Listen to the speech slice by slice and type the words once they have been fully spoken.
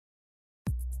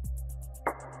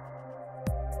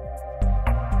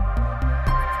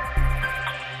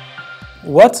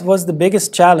What was the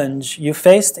biggest challenge you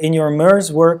faced in your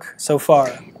MERS work so far?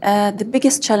 The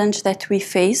biggest challenge that we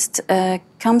faced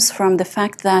comes from the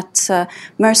fact that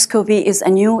MERS-CoV is a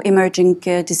new emerging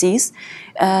disease.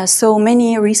 So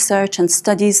many research and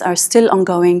studies are still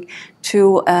ongoing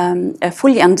to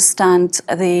fully understand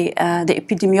the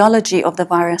epidemiology of the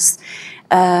virus.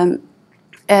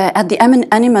 At the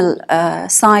animal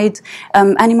side,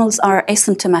 animals are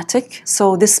asymptomatic,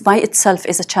 so this by itself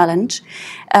is a challenge.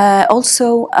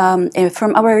 Also,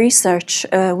 from our research,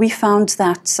 we found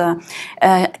that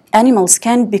animals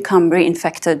can become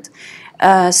reinfected.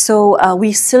 So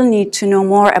we still need to know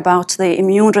more about the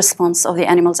immune response of the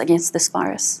animals against this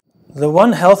virus. The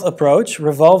One Health approach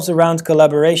revolves around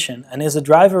collaboration and is a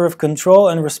driver of control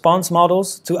and response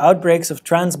models to outbreaks of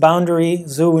transboundary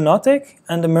zoonotic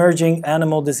and emerging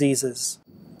animal diseases.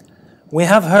 We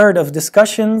have heard of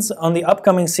discussions on the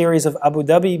upcoming series of Abu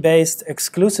Dhabi-based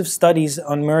exclusive studies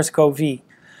on MERS-CoV,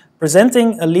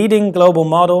 presenting a leading global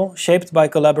model shaped by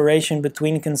collaboration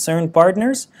between concerned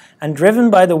partners and driven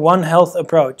by the One Health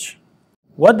approach.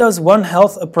 What does One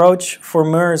Health approach for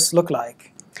MERS look like?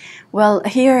 Well,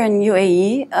 here in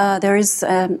UAE, there is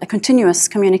a continuous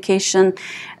communication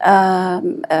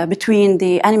between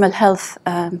the animal health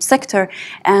sector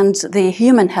and the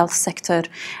human health sector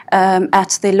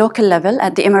at the local level,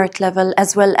 at the emirate level,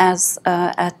 as well as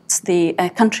at the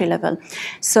country level.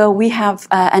 So we have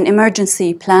an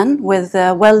emergency plan with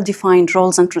well-defined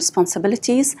roles and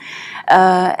responsibilities,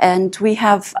 and we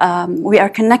are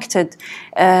connected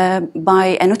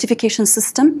by a notification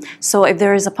system. So if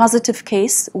there is a positive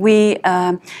case, we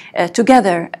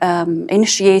together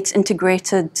initiate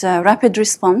integrated rapid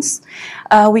response.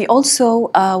 We also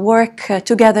work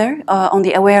together on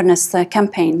the awareness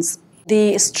campaigns.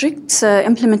 The strict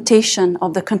implementation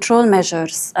of the control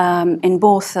measures in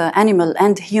both animal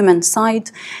and human side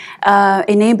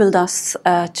enabled us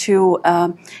to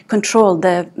control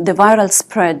the viral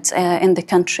spread in the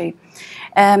country.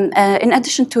 In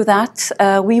addition to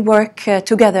that, we work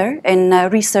together in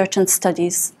research and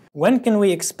studies. When can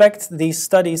we expect these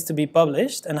studies to be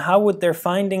published, and how would their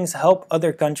findings help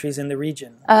other countries in the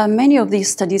region? Many of these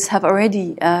studies have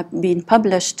already been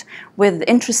published with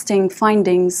interesting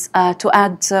findings to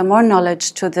add more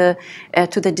knowledge to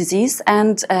the disease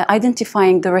and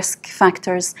identifying the risk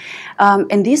factors.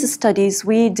 In these studies,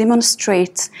 we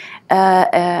demonstrate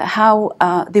how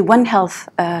the One Health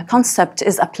concept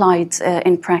is applied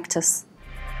in practice.